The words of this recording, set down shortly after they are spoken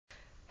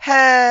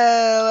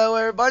Hello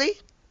everybody,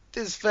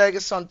 this is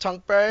Fergus on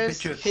Tonk Bros,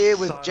 here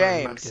with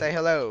James. Say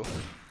hello.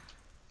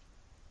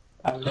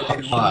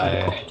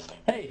 Hi.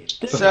 Hey,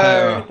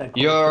 So,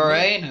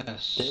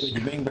 Uranus. David,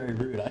 you're being very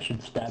rude. I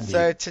should stab you.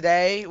 So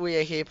today we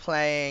are here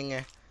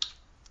playing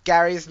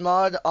Garry's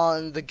mod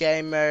on the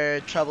game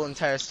mode Trouble in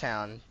Terrorist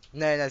Town,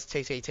 known as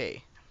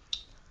TTT.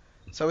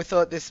 So we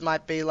thought this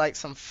might be like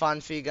some fun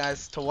for you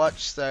guys to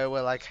watch, so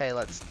we're like, hey,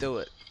 let's do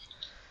it.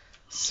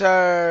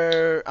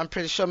 So I'm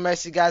pretty sure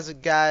most of you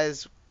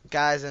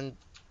guys and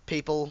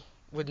people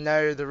would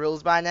know the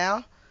rules by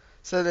now.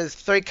 So there's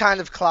three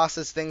kind of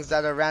classes things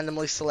that are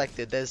randomly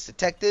selected. There's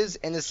detectives,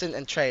 innocent,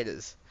 and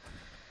traitors.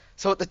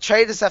 So what the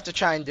traitors have to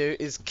try and do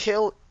is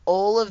kill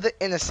all of the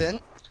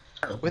innocent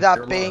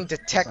without being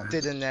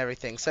detected and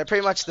everything. So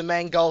pretty much the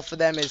main goal for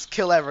them is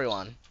kill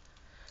everyone.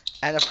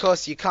 And of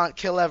course you can't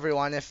kill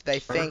everyone if they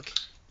think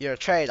you're a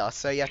traitor,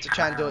 so you have to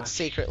try and do it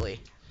secretly.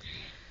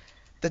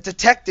 The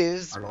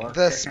detectives,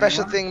 the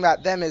special thing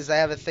about them is they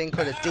have a thing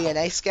called a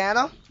DNA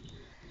scanner.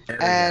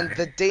 And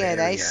the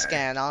DNA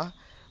scanner,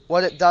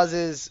 what it does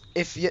is,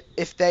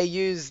 if they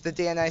use the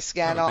DNA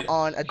scanner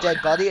on a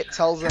dead body, it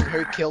tells them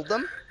who killed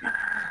them.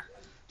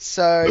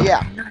 So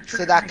yeah,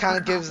 so that kind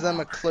of gives them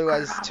a clue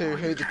as to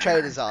who the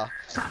traitors are.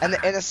 And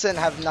the innocent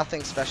have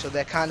nothing special.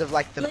 They're kind of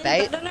like the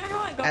bait,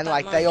 and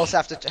like they also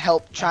have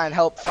to try and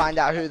help find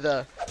out who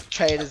the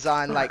traitors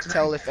are and like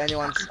tell if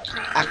anyone's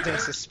acting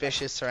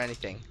suspicious or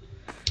anything.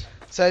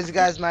 So as you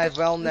guys may have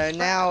well known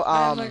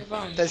now,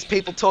 there's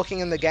people talking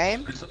in the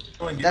game.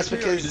 That's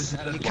because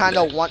you kind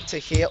of want to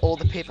hear all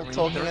the people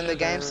talking in the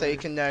game so you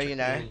can know, you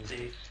know,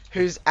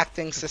 who's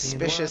acting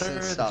suspicious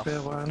and stuff.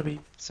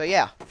 So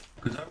yeah.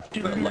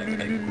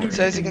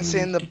 So as you can see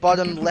in the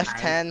bottom left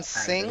hand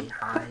thing,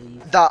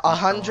 the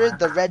 100,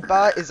 the red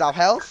bar is our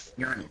health,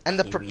 and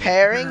the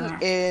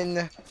preparing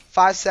in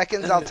 5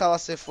 seconds I'll tell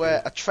us if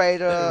we're a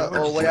traitor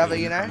or whatever,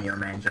 you know.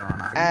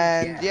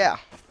 And yeah.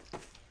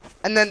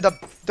 And then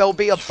there'll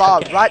be a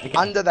bar right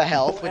under the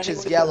health, which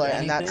is yellow,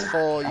 and that's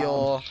for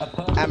your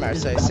ammo.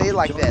 So see,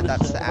 like there,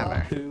 that's the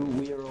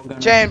ammo.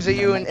 James, are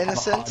you an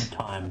innocent?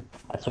 I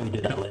saw you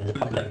do that, Liz.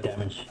 If I take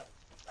damage.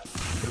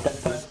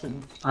 That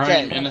person,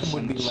 I'm innocent.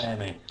 Would be innocent.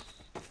 lambing.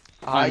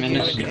 Are you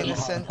innocent.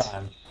 innocent?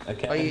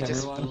 Okay, Or are you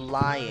just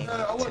lying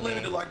I to wouldn't me?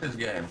 really like this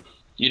game.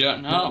 You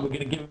don't know. We're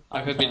gonna give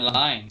I could be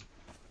lying.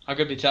 I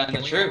could be telling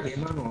the truth.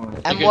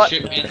 And You what? could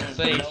shoot me in the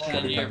face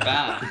and you're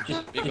bad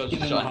because you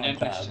shot an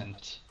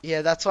innocent.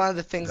 Yeah, that's one of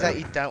the things that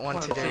you don't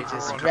want to do,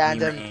 just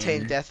random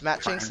team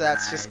deathmatching. So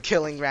that's just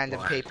killing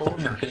random people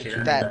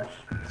that,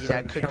 you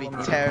know, could be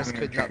terrorists,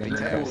 could not be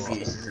terrorists.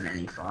 This isn't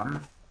any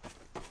fun.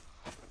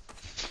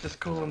 Just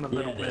call him a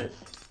little bit.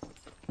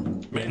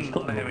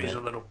 He's a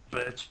little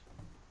bitch.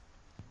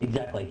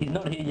 Exactly. He's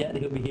not here yet.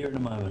 He'll be here in a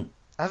moment.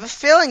 I have a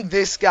feeling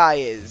this guy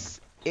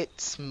is.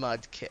 It's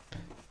Mudkip.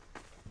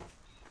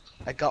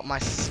 I got my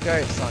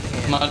scopes on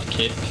here.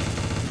 Mudkip.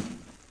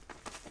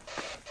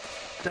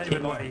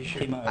 David, why are you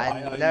shooting?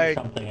 I owe know you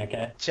something,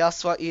 okay?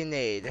 just what you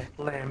need.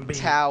 Lambie.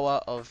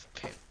 Tower of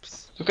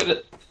Pimps. Look at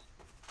it.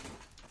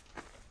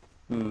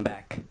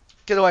 Back.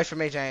 Get away from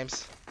me,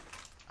 James.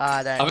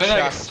 I don't I feel like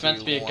trust it's meant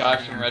to be you a guy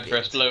one from Red bit.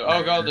 vs Blue.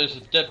 Oh god, there's a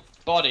dead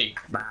body.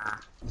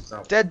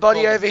 Stop. Dead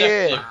body Oh, over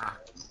here.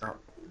 detective. Stop.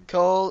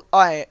 Cool.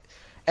 Alright.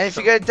 And if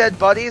you go to dead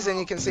bodies, and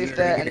you can see if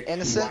they're an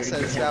innocent, so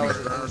this guy was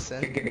an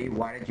innocent.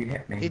 Why did you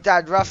hit me? He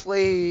died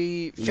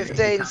roughly You 15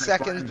 can't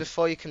seconds explain.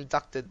 before you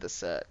conducted the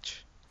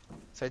search.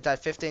 So he died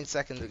 15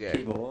 seconds ago.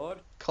 Keyboard.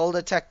 Call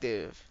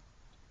detective.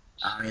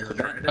 He's a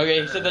traitor.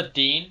 Okay, he said that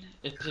Dean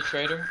is a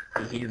traitor.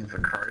 He's the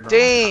crowbar.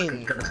 Dean!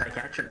 He's gotta take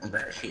action on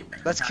that shit,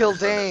 man. Let's You kill can't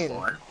just let it Dean.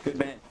 slide. Good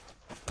man.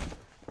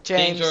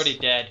 James. Dean's already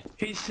dead.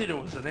 He said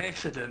it was an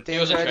accident. He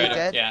was Dean's a already traitor.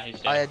 dead? Yeah, he's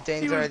Oh dead. yeah, He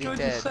Dean's was already going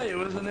to dead. say it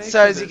was an accident. So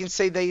as you can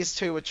see, these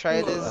two were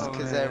traitors Oh,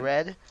 because they're man.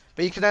 red.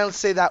 But you can only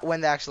see that when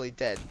they're actually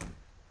dead.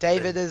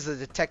 David is a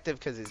detective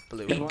because he's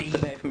blue. Just want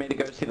today for me to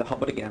go see The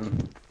Hobbit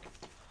again.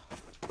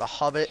 The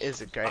Hobbit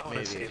is a great Oh,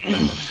 movie.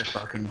 It's a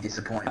fucking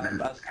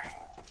disappointment.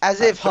 As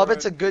if I've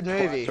Hobbit's a saw it good twice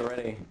movie.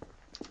 already.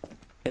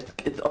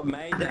 It's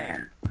amazing.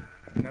 Man,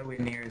 nowhere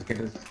near as good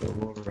as The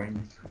Lord of the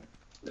Rings.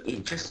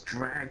 It just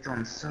dragged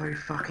on so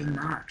fucking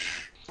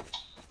much.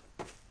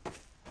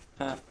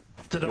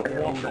 Did it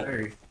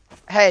waffle?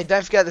 Hey,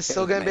 don't forget there's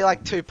still going to be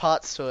like 2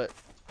 parts to it.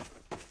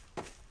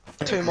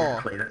 2 more.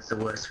 Exactly, that's the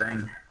worst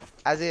thing.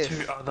 As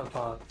if. 2 other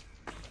parts.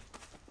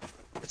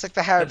 It's like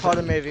the Harry As Potter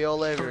in- movie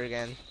all over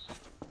again.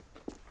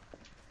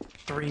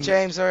 3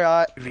 James,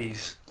 alright.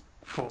 movies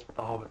for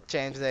The Hobbit.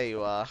 James, there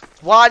you are.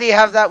 Why do you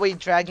have that we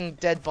dragging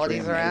dead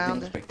bodies Three amazing,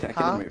 around?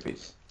 spectacular Huh?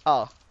 movies.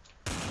 Oh.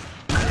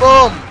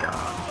 Boom!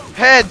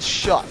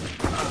 Headshot!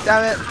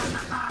 Damn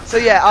it. So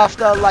yeah,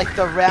 after like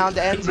the round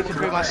ends, you can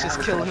pretty much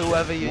just kill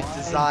whoever you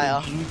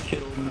desire. You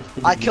killed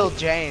Mr. I killed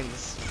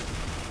James.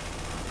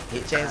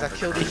 James, I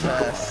killed you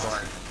first.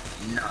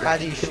 No. How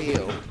do you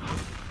feel?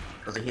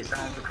 Because he hit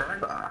someone with a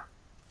crowbar.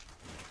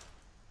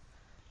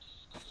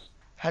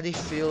 How do you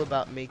feel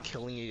about me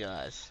killing you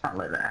guys? Can't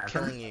let that happen.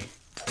 Killing you.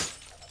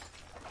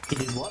 He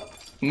did what?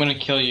 I'm gonna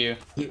kill you.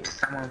 Hit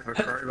someone with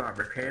a crowbar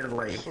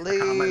repeatedly.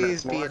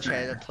 Please be a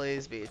traitor.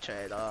 Please be a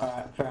traitor.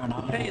 Alright, fair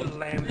enough. Hey,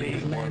 Lambie,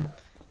 man.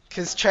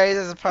 Because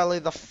traitors are probably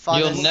the funnest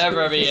You'll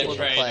never be a people to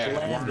play.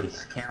 traitor.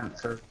 Once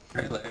counts as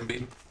Hey,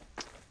 Lambie.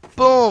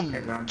 Boom!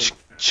 everyone.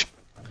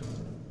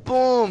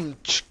 Boom!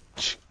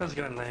 How's it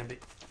going, Lambie?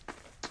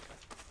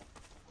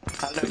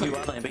 I know who you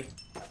are, Lambie.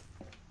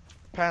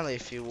 Apparently,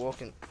 if you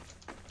walk into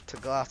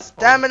glass.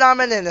 Damn it, I'm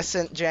an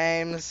innocent,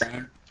 James.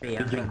 Bambi,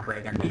 I think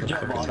we're gonna be Good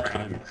job, the Otto.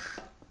 traitors.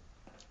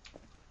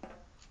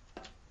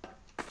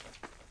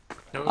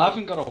 No. I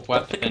haven't got a What's the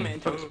weapon.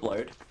 command to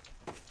explode?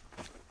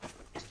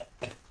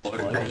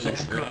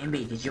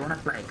 Bambi, did you want to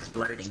play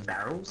exploding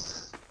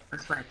barrels?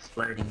 Let's play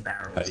exploding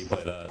barrels. How do you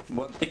play that?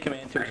 What's the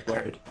command to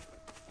explode?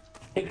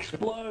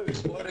 Explode!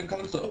 Exploding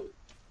console.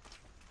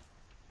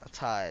 That's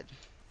hard.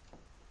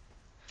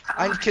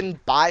 I can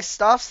buy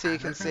stuff, so you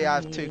can see I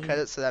have 2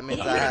 credits, so that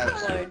means I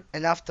have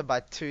enough to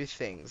buy 2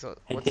 things.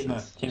 Hey, What's Timo,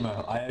 this?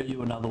 Timo, I owe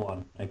you another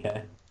one,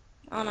 okay?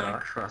 Oh no.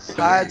 Gosh, Ross.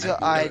 Hide your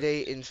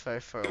ID info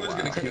for a Who's while.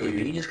 gonna kill Are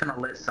you? you just gonna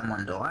let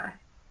someone die?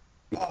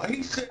 Oh,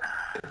 he said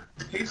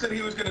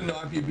he was gonna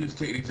knife you if he was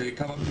TDT.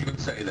 Come up to you and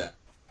say that.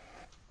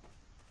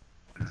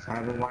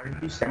 Cyber, why did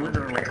you say we're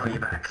gonna call you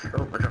back?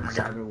 Oh, I dropped my gun.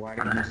 Cyber, why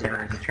did you say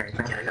I was a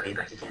traitor? Okay, I got you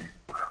back again.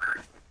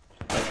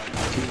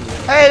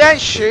 Hey, don't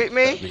shoot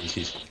me! That means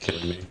he's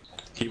killing me.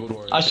 Keyboard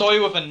warrior. I saw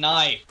you with a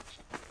knife.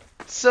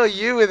 So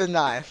you with a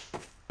knife.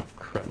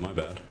 Crap, my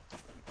bad.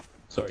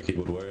 Sorry,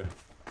 keyboard warrior.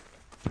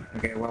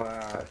 Okay,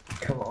 well,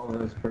 kill all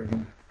those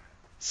prisoners.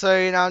 So,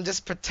 you know, I'm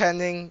just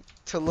pretending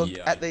to look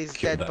Yeah, at I these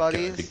killed dead that guy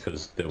bodies.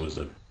 because there was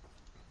a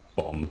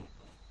bomb.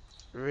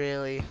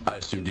 Really? I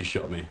assumed he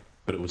shot me,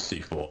 but it was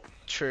C4.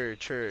 True,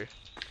 true.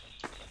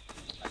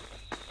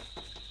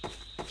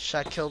 Should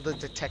I kill the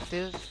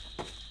detective?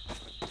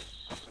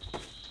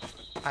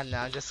 I know,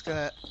 I'm just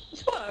gonna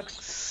This works.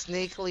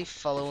 sneakily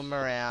follow him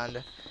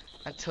around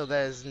until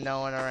there's no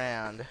one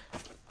around.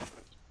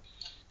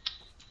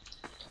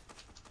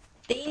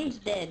 Dean's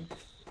dead.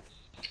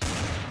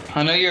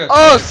 I know you're.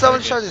 Oh,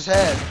 someone shot his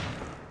head.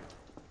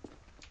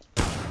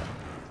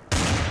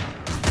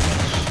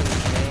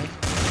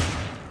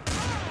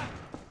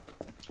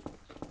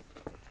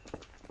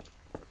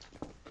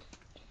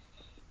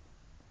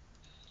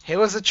 He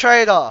was a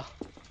traitor.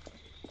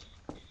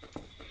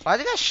 Why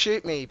did I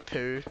shoot me,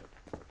 Pooh?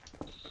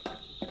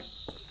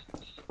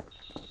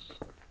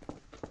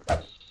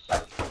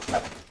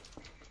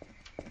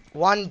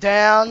 One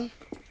down.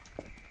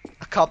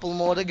 A couple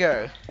more to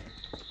go.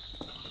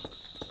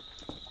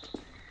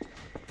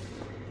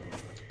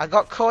 I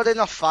got caught in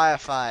a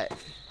firefight.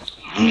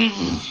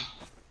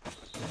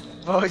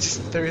 But I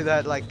just threw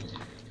that like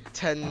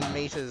 10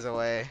 meters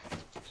away.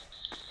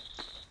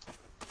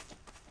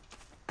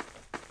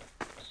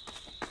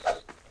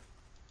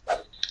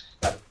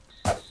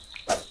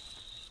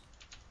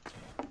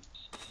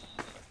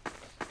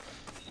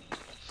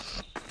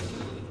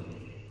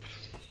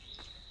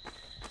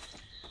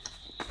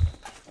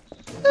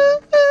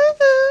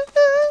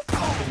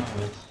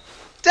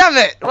 Damn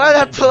it! Why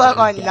did I pull out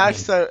my knife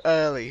so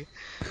early?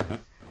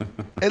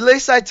 At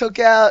least I took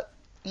out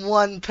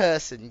one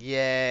person.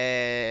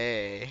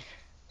 Yay!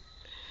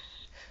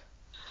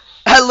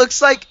 It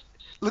looks like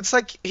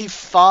he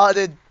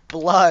farted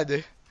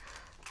blood.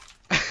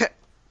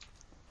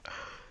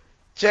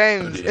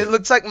 James, it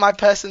looks like my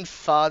person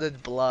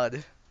farted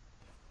blood.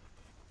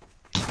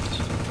 This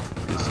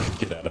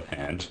could get out of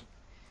hand.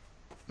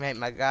 Mate,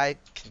 my guy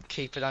can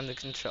keep it under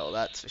control,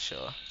 that's for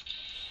sure.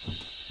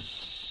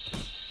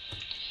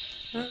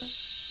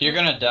 You're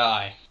gonna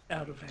die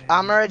Out of hand.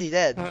 I'm already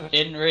dead.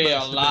 in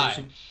real life.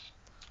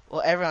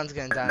 Well, everyone's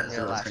gonna die in That's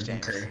real what I was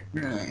life,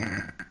 thinking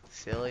James. too.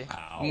 Silly.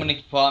 I'm gonna.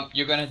 Well,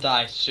 you're gonna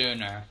die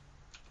sooner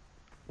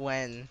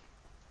When?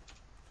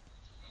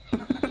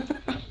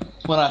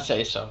 when I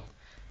say so.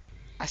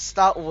 I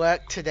start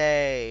work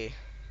today.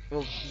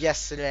 Well,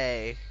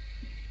 yesterday.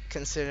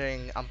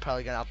 Considering I'm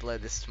probably gonna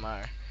upload this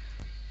tomorrow.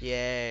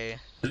 Yay.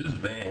 Who's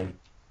Van?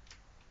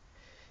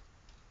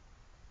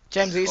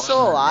 James, are you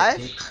still alive?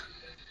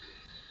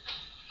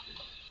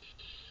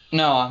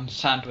 No, I'm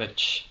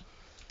Sandwich.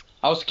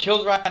 I was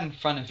killed right in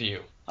front of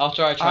you.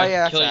 After I tried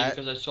yeah, to kill you that's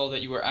right. because I saw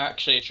that you were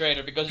actually a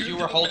traitor because you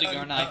were holding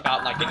your knife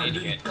out like an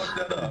idiot.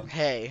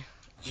 Hey,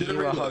 Should've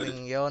you are reloaded.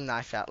 holding your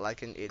knife out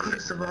like an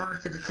idiot.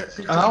 Survived the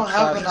detective. I don't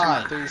have a 5,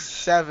 knife. 3,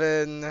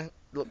 7.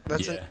 Look,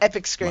 that's an Yeah,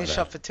 epic my screenshot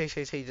bad. for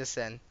TTT just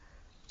then.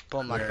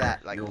 Boom, like Yeah,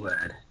 that. Like, you're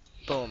bad.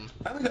 boom.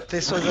 I only got If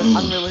this was an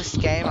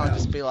unrealistic game, I'll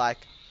just be like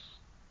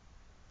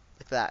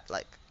that.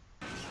 Like,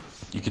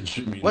 You can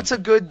shoot me. what's a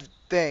good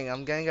thing?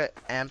 I'm gonna go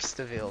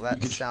Amsterville. You That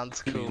can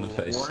sounds shoot me in cool.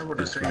 the face. Why would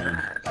I It's say fine,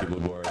 that?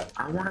 Keyboard warrior.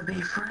 I wanna be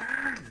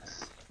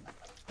friends.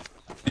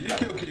 You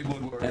kill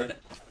keyboard warrior.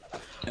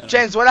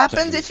 James, what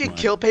happens if you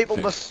Technically, kill people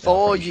fix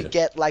before you friendship.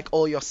 get like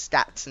all your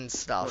stats and I'll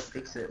stuff?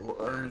 fix it. Will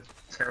only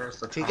tear us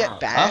apart. Do you get I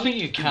banned? don't think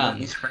you Do you want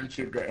can. this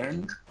friendship to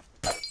end?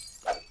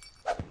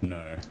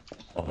 No.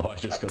 Although I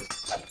just got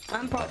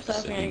I'm prop surfing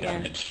obscene again.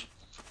 damage.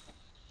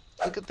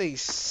 Look at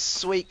these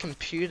sweet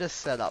computer What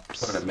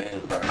setups. a man,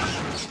 bro.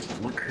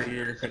 Look who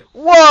you take.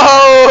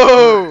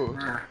 Whoa!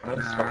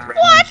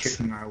 What?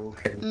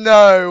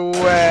 No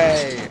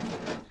way.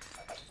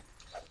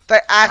 They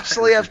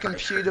actually have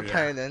computer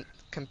components.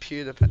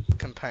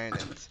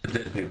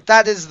 Dead people.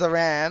 That is the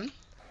RAM.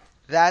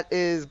 That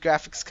is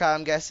graphics card,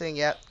 I'm guessing.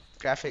 Yep,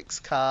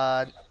 graphics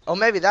card. Or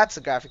maybe that's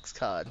a graphics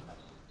card.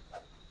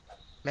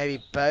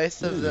 Maybe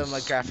both of them are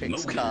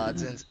graphics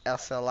cards in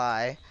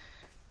SLI.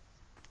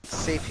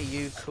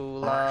 CPU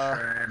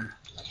cooler.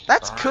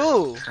 That's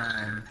cool.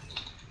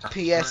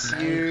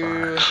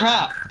 PSU.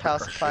 Crap! Power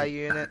supply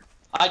unit.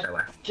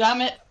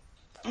 Damn it!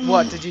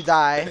 What, did you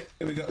die?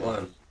 Hey, we got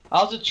one.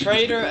 I was a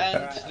traitor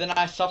and then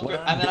I suffered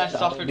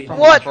from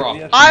What? the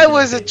prop. I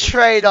was a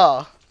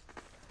traitor.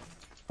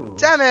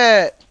 Damn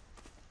it.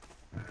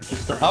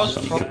 I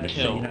was prop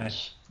killed.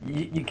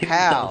 You kill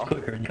How? yourself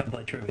quicker and come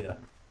play trivia.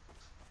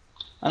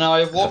 And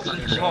I walked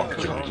in top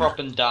to the prop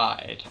and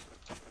died.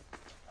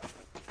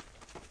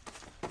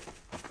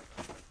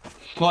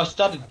 Well, I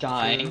started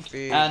dying,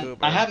 Goofy and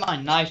goober. I had my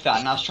knife out,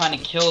 and I was trying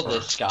to kill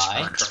this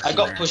guy. I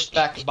got pushed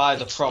back by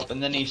the prop,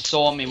 and then he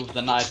saw me with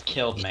the knife,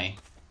 killed me.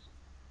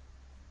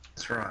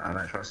 That's right, I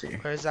don't trust you.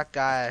 Where's that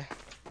guy?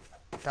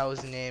 That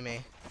was near me.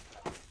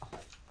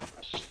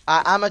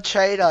 I'm a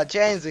traitor.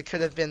 James, we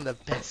could have been the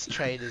best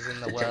traders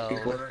in the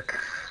Detective world. work.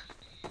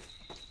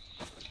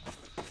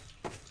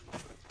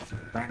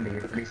 Randy,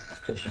 you're pretty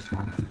suspicious,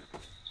 man.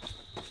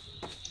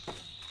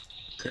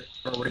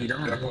 Oh, what are you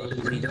doing?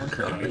 What are you doing,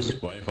 Kirby?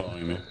 Why are you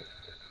following me?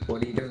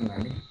 What are you doing,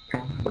 Randy?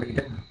 Come on, what are you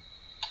doing?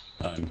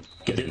 I'm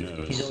getting He's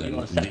nervous all and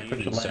yours, named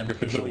sacrificial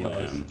sacrificial lamb. He's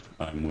all yours. lamb.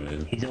 I'm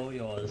with. He's all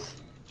yours.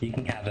 You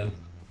can have him.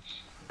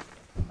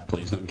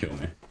 Please don't kill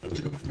me.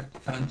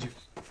 And you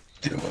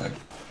do it.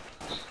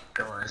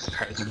 Guys,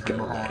 take him Just from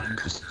go away. behind.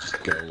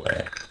 Just go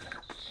away.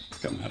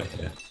 Come out of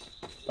here.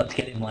 Let's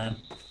get him, Lamb.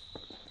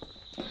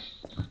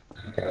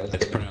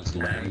 It's pronounced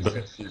lamb, but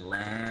Sexy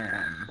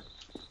lamb.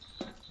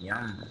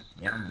 Yum,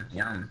 yum,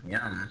 yum,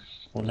 yum.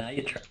 Well, now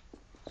you're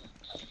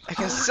I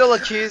can still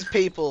accuse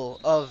people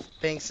of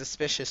being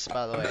suspicious,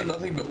 by the I've done way.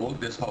 nothing but walk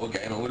this whole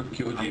game. I would have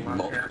killed you Watch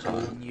multiple out,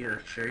 times. guys, you to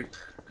shoot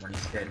when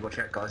he's dead. Watch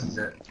out, guys, he's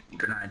a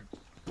grenade.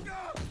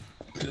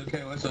 Is it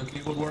okay, let's on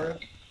keyboard warrior?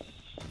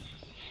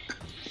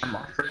 I'm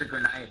off for the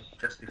grenade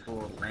just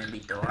before Lambie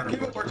died.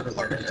 Keyboard warrior's a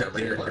fucking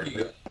detective. Where do you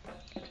go?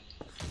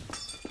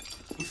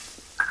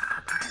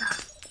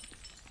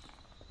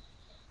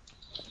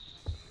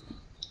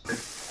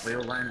 We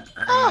all learn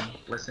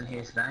lesson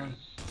here today.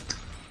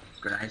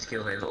 Grenades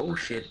kill people. Oh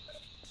shit.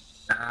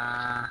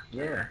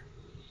 Yeah.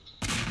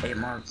 Hey,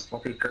 my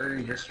sloppy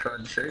crew just tried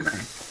to shoot me.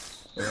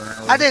 We all know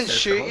I what didn't it says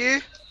shoot to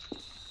you.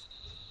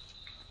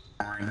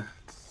 Fine.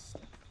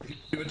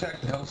 You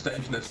attacked the health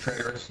station as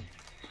traitorous.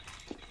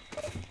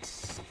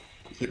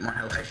 Hit my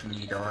health station,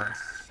 you die.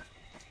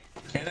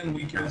 Cannon,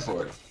 we kill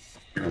for it.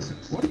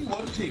 What do you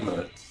want,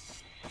 teammate?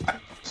 I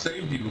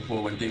saved you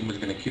before when Dean was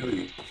gonna kill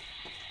you.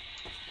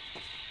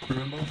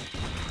 Remember?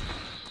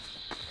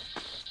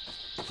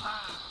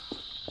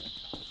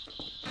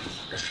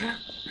 Shit.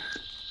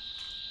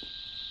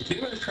 Your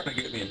teammate is trying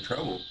to get me in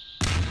trouble.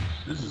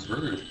 This is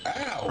rude. Oh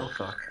Ow!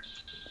 fuck.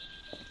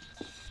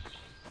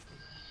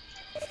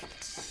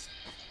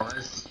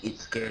 Guys,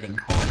 it's getting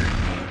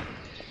hot.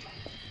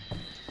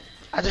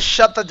 I just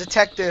shot the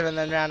detective and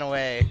then ran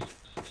away.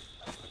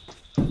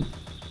 My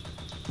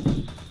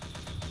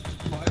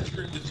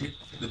screen just hit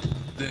the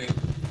thing.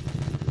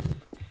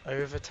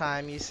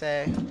 Overtime, you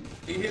say?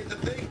 He hit the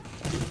thing.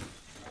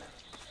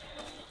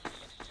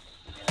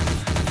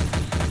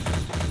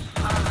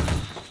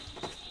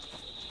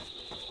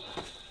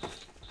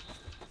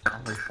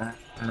 We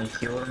finally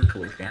killed him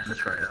till we found the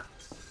traitor.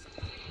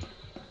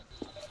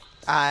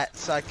 Alright,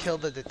 so I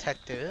killed the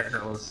detective. Okay,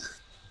 fellas.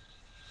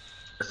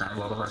 There's not a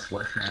lot of us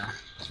left now.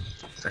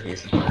 So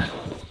here's the plan.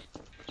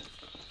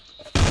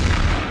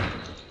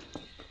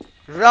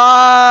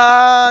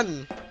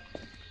 Run!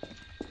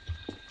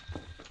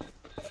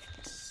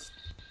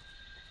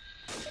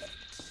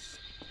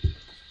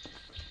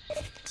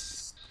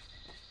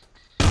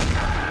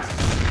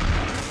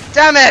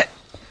 Damn it!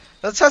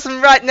 Let's have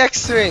some right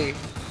next to me.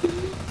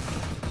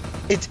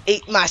 It's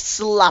eat my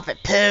sloppy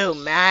poo,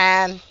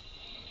 man.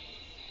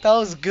 That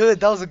was good.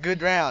 That was a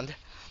good round.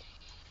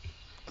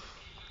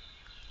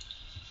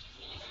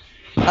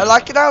 I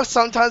like it how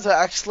sometimes they're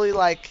actually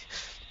like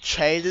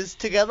traders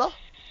together.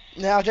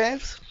 Now,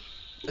 James,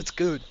 it's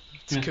good.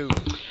 It's Yeah. cool.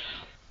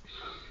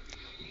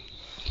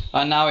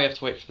 And now we have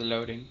to wait for the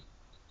loading.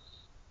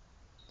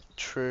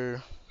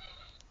 True.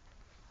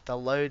 The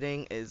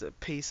loading is a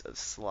piece of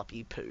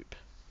sloppy poop.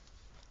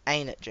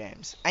 Ain't it,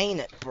 James? Ain't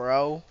it,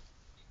 bro?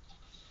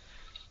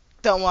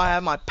 Don't want to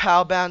have my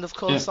power band, of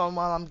course, on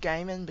while I'm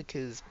gaming,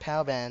 because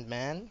power band,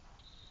 man,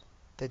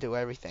 they do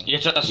everything.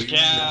 It's a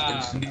scam!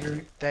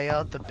 Incendiary. They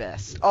are the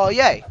best. Oh,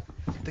 yay!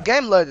 The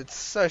game loaded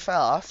so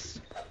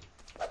fast.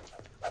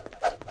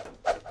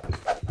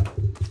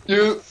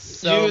 You're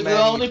the many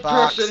only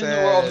person in the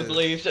world who boxes.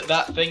 believes that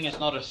that thing is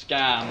not a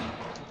scam.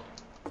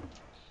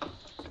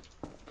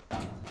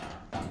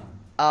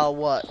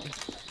 What?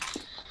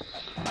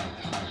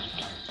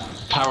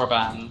 Power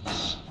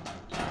bands.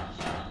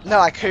 No,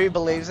 like who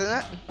believes in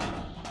it?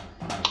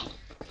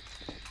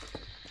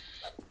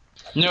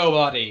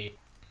 Nobody.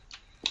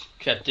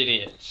 Except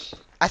idiots.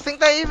 I think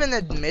they even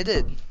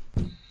admitted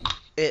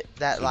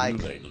that like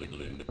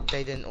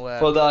they didn't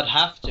work. Well, they'd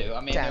have to. I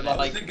mean, Damn they're it.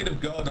 like, Thinking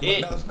of God, I'm like,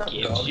 it no, it's not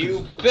gives God.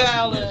 you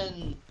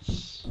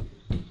balance.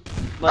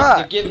 Like, Ah.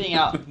 you're giving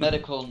out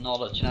medical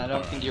knowledge, and I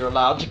don't think you're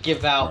allowed to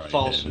give out Alright,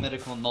 false David.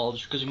 medical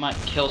knowledge because you might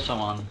kill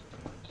someone.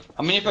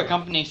 I mean, if a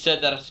company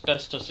said that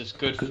asbestos is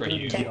good for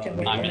you, Good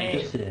I mean,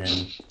 listen.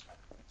 Is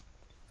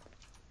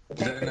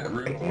that in that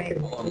room?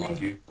 I'll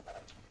unlock you.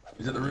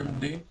 Is that the room,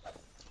 D?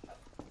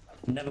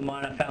 Never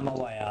mind, I found my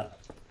way out.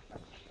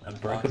 I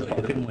broke a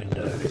fucking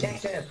window. I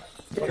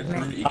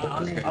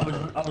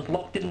was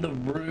locked in the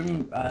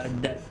room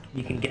that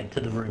you can get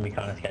to the room you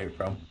can't escape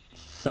from.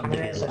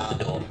 Somebody had locked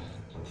the door.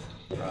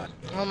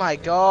 Oh my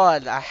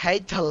god, I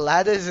hate the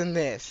ladders in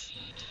this.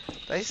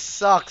 They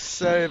suck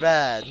so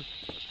bad.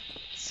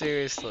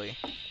 Seriously.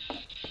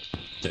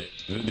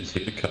 David is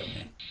here to cut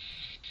me.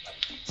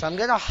 So I'm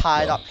gonna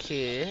hide up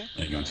here,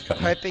 Are you going to cut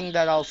me? hoping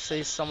that I'll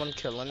see someone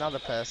kill another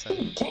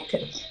person.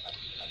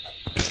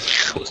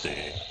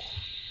 Pussy.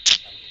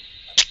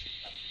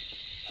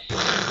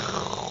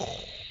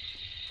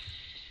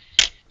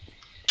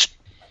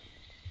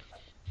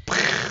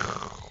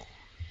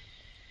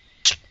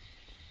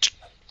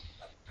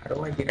 How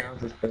do I get out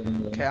of this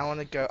building? Okay, I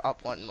wanna go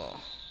up one more.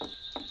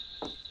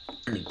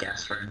 In the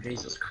gas room,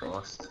 Jesus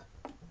Christ.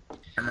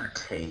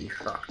 MIT,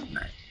 fuck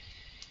me.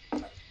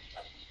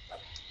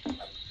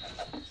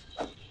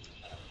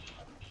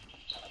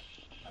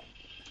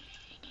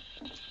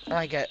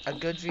 I get a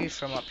good view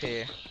from up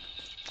here.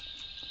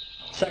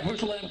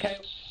 Sacrificial lamb KO.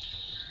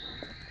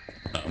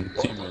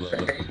 Team with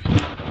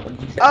What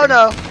did you say? Oh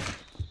no!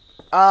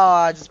 Oh,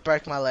 I just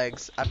broke my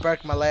legs. I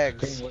broke my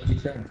legs. What did you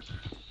say?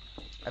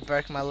 I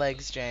broke my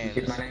legs, You James.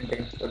 said my name,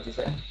 James. What did you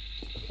say?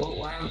 Well,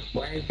 why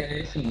are you gonna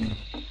listen to me?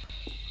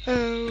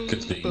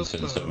 Because Dean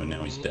said so and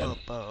now he's dead.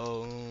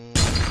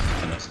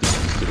 And that's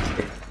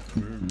the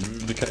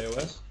remove the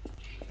KOS?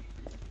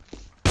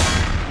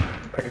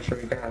 Pretty sure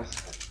he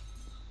does.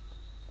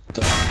 It's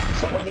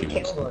not What like did he he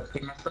wants kill to. us? He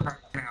must have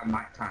been out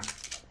my time.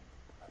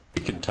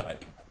 He can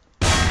type.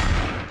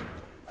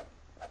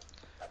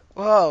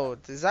 Whoa,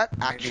 does that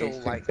Maybe actual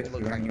it's like 250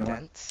 look like anyway.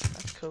 dents?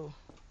 That's cool.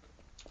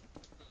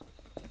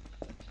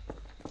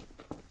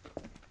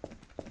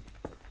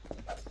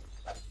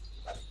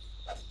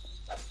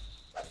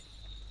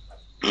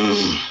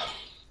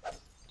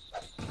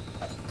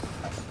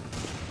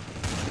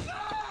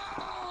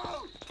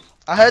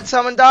 I heard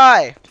someone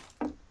die.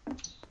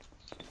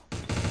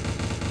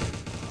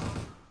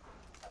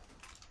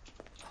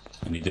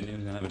 And he didn't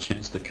even have a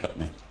chance to cut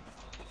me.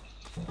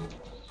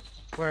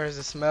 Where is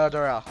this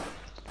murderer?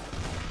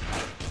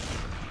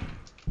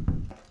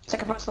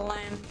 Sacrificial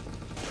lamb.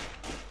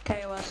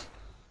 KOS.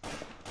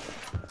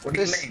 What do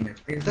you This- mean?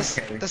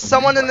 there's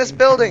someone in this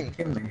building.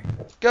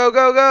 Go,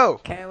 go,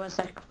 go! KOS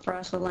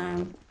sacrificial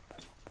lamb.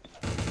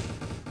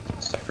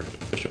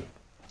 Sacrificial.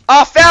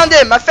 Oh, found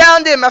him! I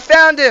found him! I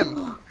found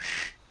him!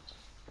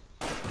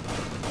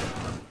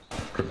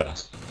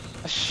 Crevasse.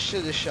 I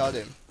should have shot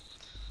him.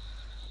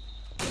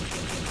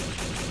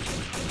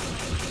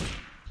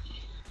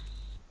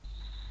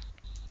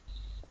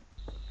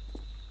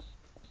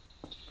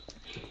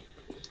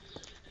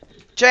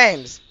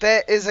 James,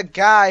 there is a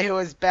guy who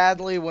is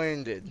badly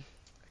wounded.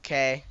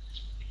 Okay?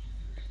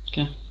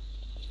 Okay.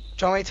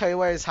 Do you want me to tell you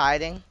where he's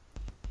hiding?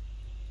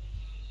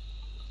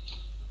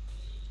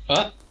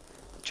 What?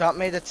 Do you want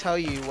me to tell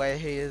you where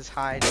he is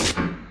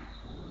hiding?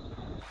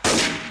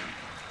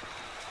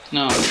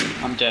 No,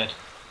 I'm dead.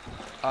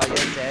 Oh, you're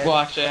dead? Well,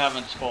 actually, I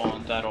haven't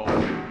spawned at all.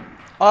 I didn't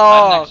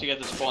Oh, actually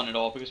get to spawn at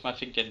all because my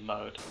thing didn't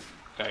load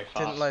very fast.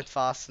 didn't load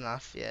fast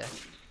enough, yeah.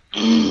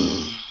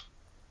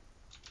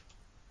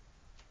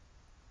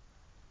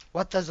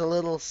 What does a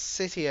little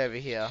city over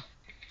here?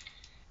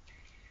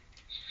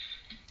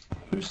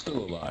 Who's still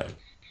alive?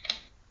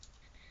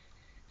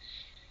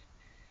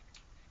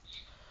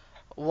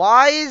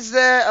 Why is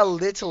there a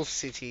little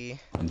city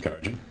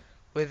Encouraging.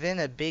 within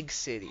a big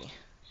city?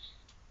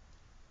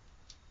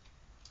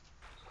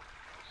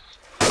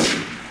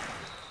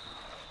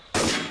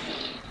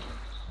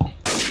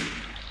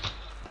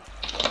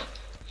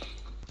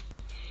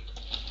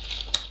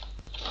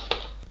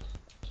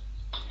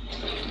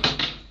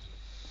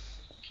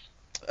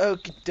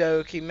 Okie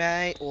dokie,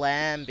 mate,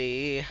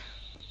 Lambie.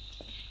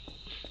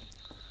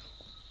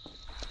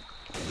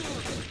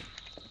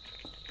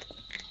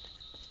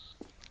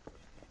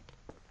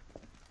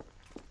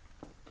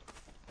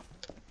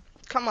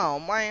 Come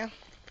on, man.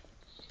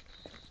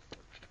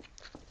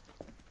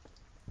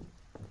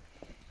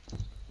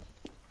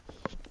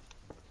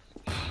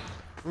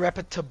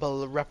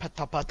 Reputable,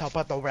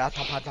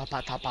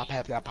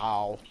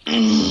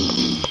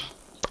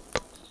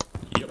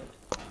 Yep.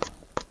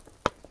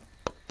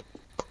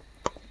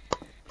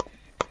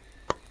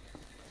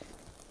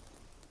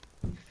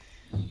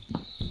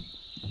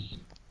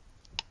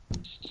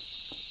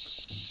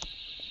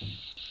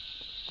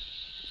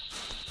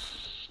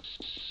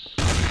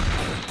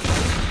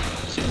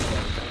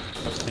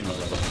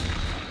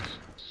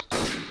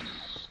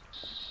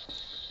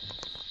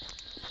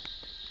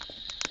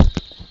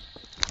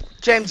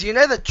 James, you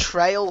know the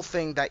trail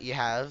thing that you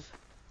have?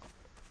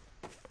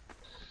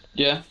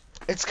 Yeah.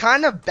 It's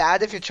kind of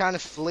bad if you're trying to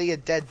flee a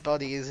dead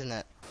body, isn't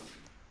it?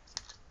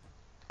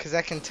 Because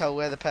I can tell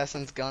where the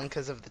person's gone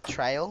because of the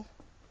trail.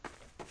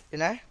 You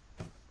know?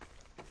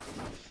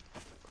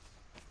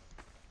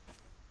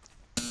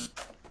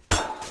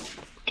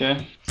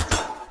 Okay.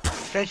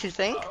 Don't you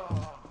think?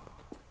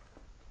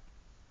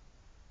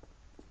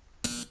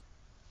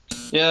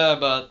 Yeah,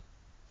 but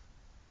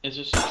it's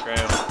just a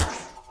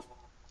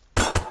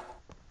trail.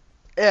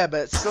 Yeah,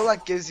 but it still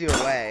like gives you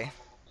away.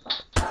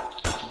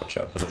 Watch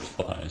out for those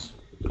flies.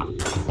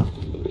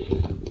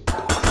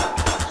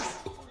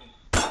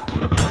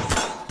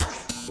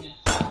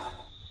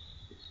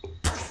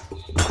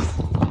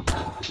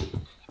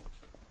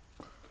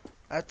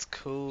 That's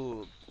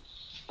cool.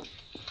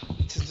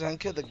 Just don't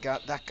kill the gun.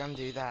 That gun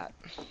do that.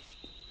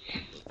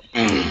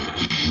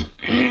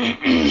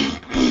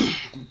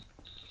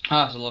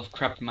 Ah, there's a lot of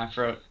crap in my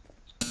throat.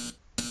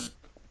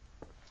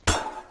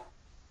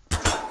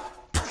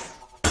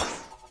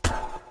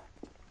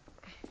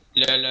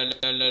 La la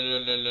la la la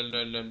la la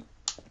la la.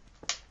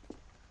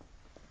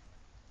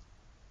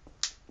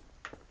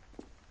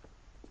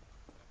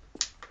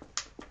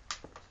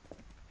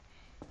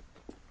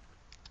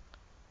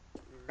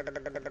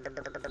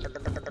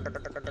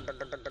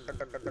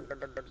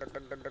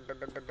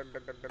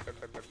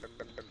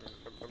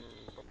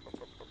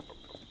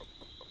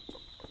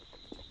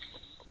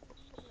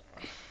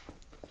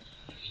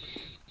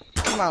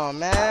 Come on,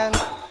 man.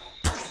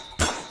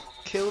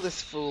 Kill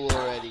this fool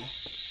already.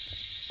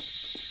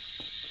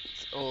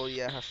 It's all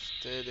you have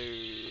to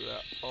do.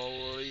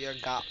 All you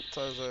got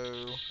to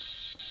do.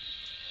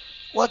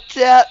 Watch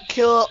out,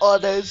 killer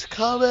others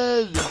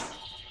coming!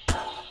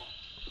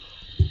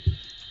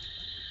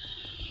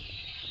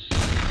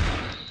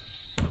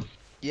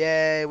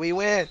 Yeah, we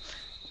win.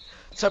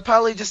 So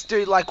probably just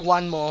do like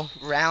one more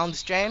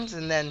round, James,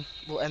 and then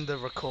we'll end the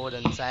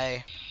recording,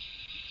 say.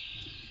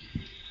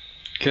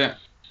 Okay.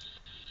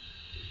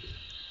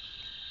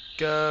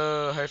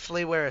 Go.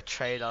 Hopefully we're a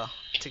traitor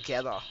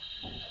together.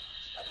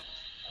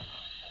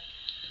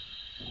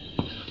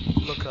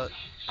 Look at.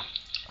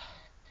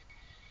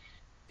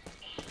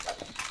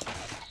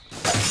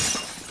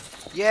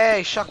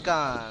 Yay,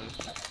 shotgun.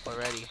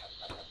 Already.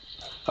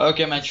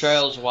 Okay, my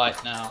trail's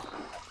white now.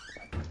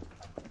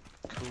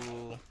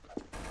 Cool.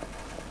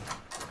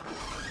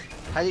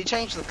 How do you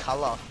change the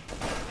color?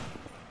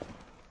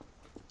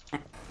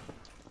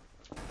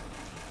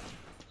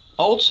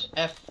 Alt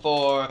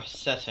F4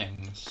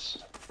 settings.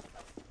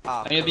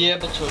 Ah, And you'll be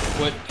able to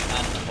equip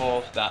and all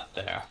of that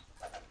there.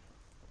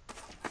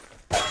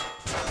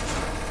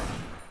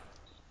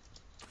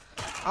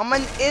 I'm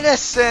an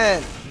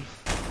innocent!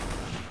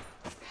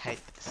 Hate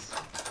this.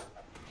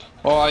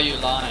 Or are you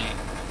lying?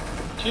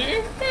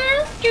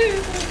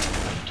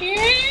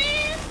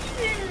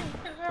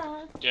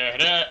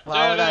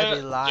 Why would I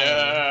be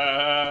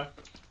lying?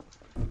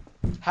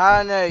 How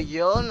I know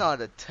you're not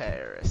a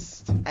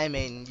terrorist? I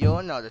mean,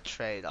 you're not a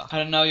traitor. I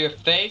don't know, your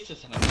face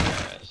isn't a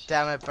terrorist.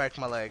 Damn it, broke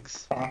my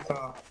legs.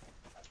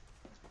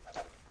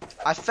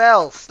 I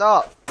fell,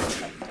 stop!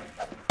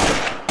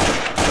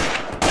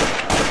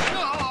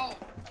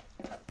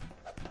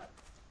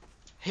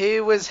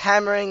 He was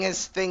hammering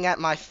his thing at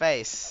my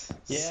face.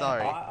 Yeah,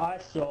 Sorry. I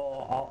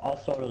saw.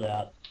 I'll sort it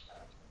out.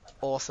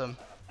 Awesome.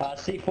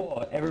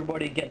 C4,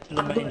 everybody get to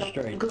the main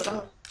street.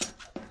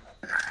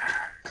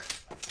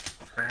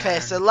 Okay,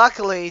 so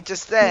luckily,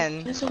 just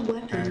then, There's a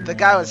weapon. the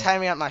guy was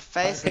hammering at my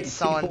face and Okay,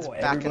 someone's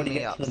C4, backing everybody me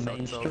get up, to the so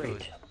main it's all good.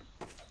 street.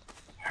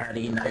 How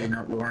do you know you're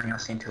not luring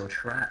us into a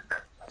trap?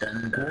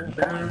 Dun, Well,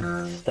 dun,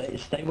 dun. fine.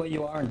 Stay where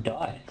you are and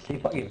die. See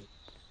if I can.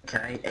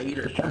 Okay, eat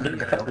it. Just trying to I'm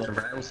do gonna go the off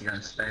the rails, you're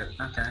gonna stay.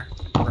 Okay.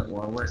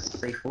 Well, where's the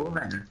C4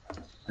 then?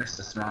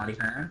 Mr. Smarty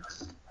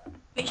Pants?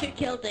 We should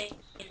kill Dave.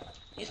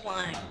 He's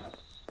lying.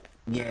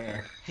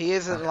 Yeah. He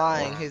isn't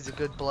lying, he's a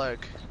good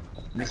bloke.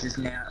 This is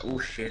now. Oh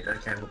shit,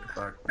 okay, what the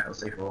fuck? That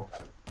was C4.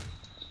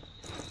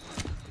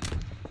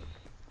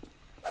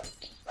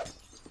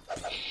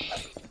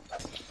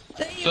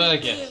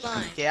 Fergus.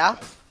 Lying. Yeah?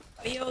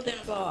 We all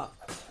didn't go up.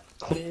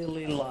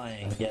 Clearly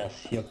lying. Yes,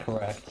 you're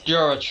correct.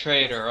 You're a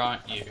traitor,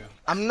 aren't you?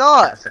 I'm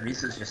not! So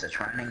this is just a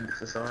training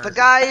exercise. The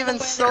guy even When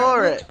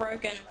saw the it!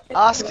 broken.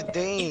 Ask You can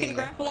Dean.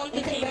 grapple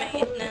onto teammates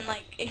and then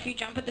like if you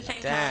jump at the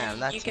same Damn, time,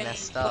 that's you can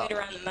messed float up.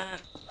 around the map.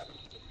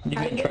 You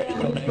can trade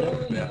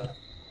tornado?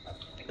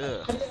 Yeah.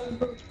 Ugh.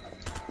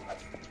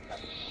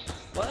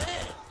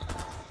 What?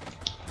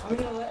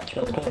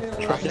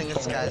 I think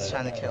this guy's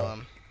trying to kill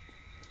him.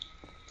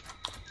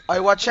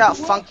 Oh, watch out,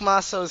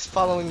 Funkmaster is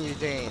following you,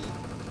 Dean.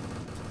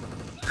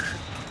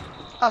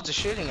 Oh, it's a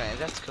shooting range,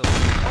 that's cool.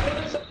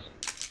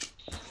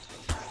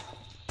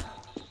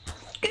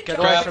 Good Get job.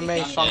 away from me,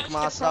 You smashed the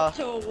prop Funkmaster.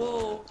 to a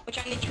wall, which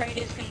only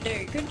traders can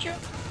do. Good job.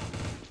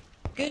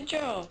 Good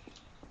job.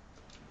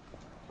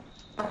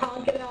 I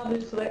can't get out of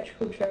this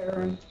electrical chair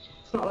room.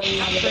 It's not letting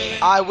me out of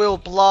it. I will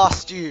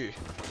blast you.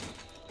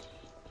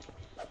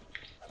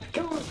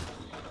 Come on.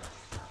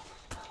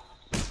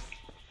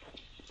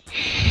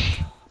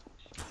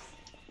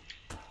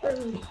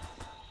 Garry.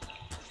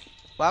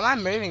 Why am I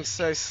moving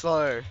so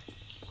slow?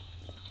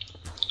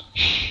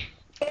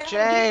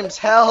 James,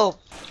 help!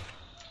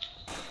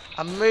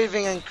 I'm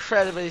moving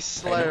incredibly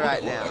slow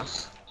right now.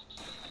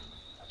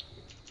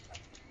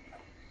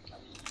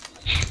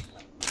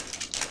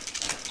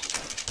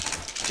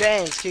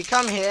 James, can you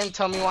come here and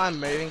tell me why I'm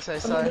moving so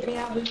slow?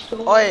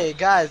 Oi,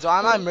 guys, why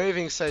am I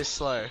moving so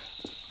slow?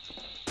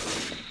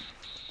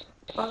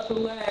 That's a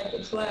lag,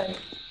 it's lag.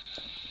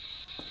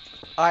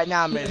 Alright,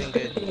 now I'm moving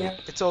good.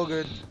 It's all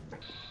good.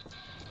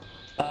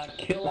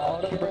 Kill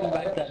Otter, bring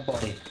back that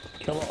body.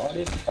 Kill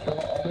Otter.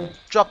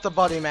 Drop the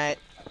body, mate.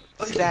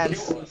 Stand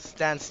still.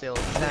 Stand still.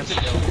 Wait,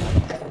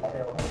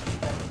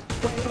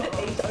 is it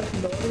Ace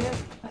open door yet?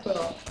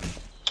 Well,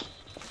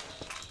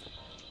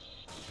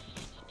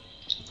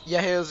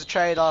 Yeah, he was a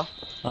traitor.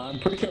 I'm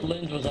pretty sure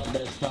Linz was up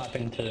there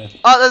sniping too.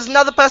 Oh, there's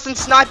another person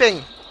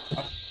sniping!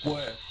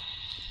 Where?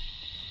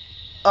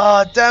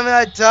 Oh, damn it,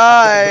 I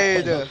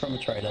died! From a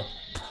traitor.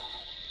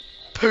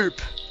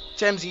 Poop.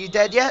 James, are you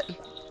dead yet?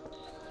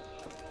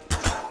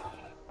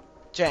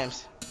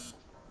 James.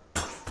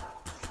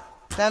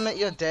 Damn it,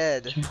 you're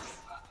dead.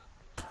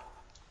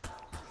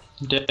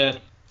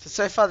 Dead.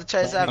 So far the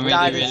traitors that have I'm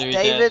died really, is really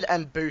David dead.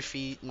 and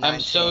Boofy. I'm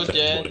so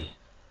dead.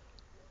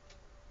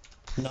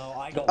 No,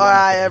 I got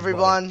Alright,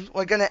 everyone.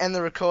 We're gonna end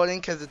the recording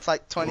because it's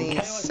like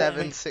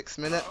 6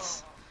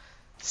 minutes.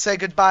 Say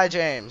goodbye,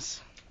 James.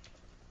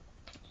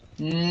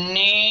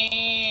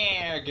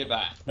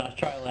 Goodbye. Nice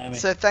try, Lammy.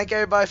 So thank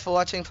everybody for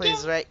watching.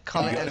 Please rate,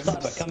 comment, and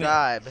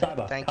subscribe.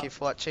 Thank you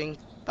for watching.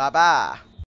 Bye bye.